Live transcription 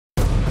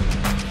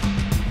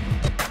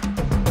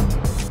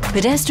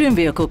Pedestrian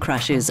vehicle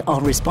crashes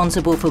are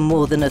responsible for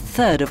more than a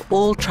third of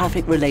all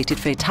traffic-related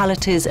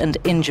fatalities and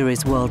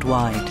injuries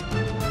worldwide.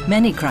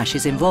 Many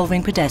crashes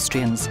involving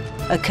pedestrians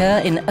occur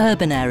in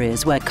urban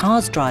areas where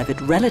cars drive at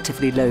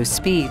relatively low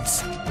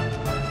speeds.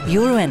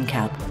 Euro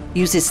NCAP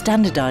uses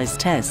standardized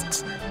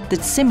tests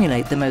that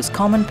simulate the most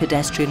common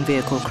pedestrian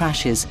vehicle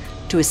crashes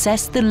to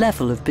assess the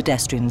level of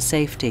pedestrian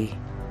safety.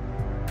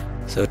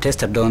 So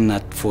tests are done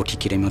at 40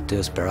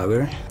 kilometers per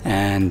hour,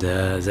 and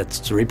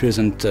that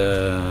represents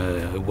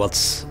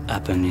what's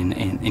happened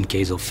in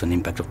case of an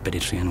impact of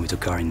pedestrian with a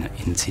car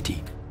in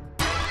city.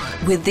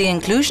 With the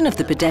inclusion of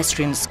the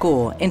pedestrian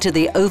score into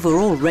the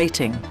overall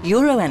rating,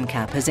 Euro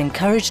NCAP has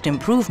encouraged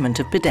improvement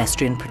of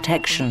pedestrian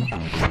protection.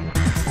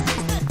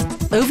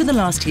 Over the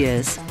last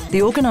years,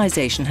 the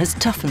organisation has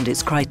toughened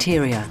its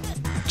criteria,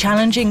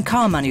 challenging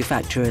car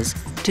manufacturers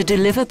to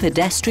deliver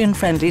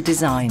pedestrian-friendly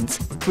designs,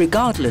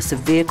 regardless of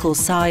vehicle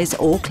size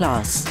or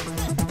class.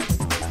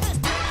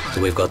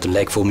 So we've got the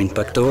leg foam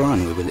impactor,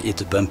 and we will hit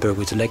the bumper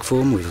with the leg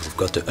foam. We've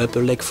got the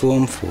upper leg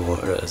foam for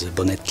the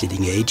bonnet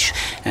leading edge,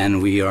 and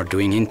we are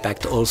doing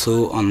impact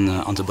also on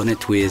the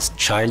bonnet with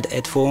child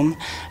head foam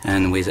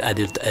and with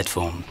adult head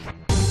foam.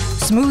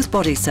 Smooth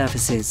body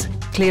surfaces,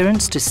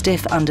 clearance to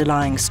stiff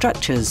underlying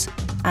structures,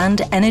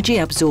 and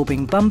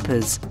energy-absorbing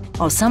bumpers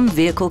are some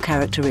vehicle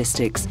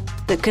characteristics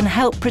that can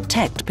help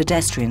protect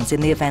pedestrians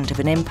in the event of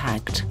an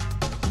impact.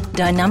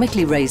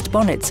 Dynamically raised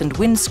bonnets and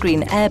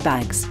windscreen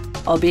airbags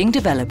are being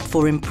developed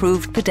for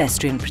improved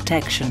pedestrian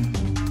protection.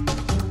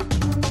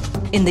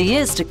 In the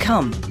years to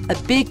come, a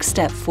big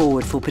step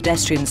forward for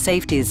pedestrian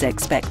safety is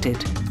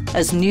expected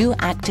as new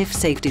active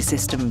safety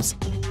systems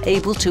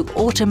able to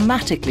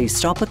automatically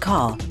stop a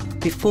car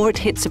before it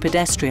hits a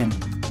pedestrian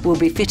will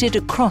be fitted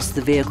across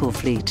the vehicle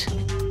fleet.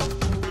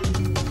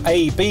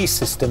 AEB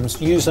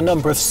systems use a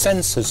number of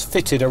sensors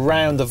fitted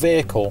around the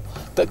vehicle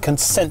that can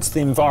sense the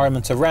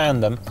environment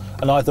around them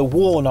and either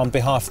warn on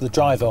behalf of the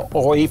driver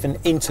or even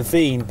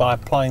intervene by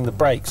applying the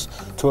brakes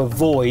to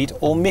avoid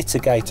or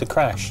mitigate a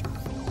crash.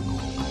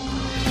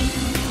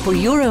 For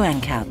Euro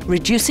NCAP,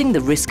 reducing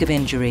the risk of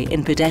injury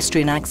in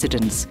pedestrian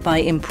accidents by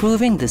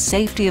improving the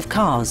safety of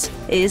cars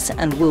is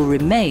and will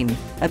remain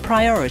a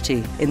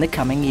priority in the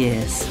coming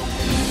years.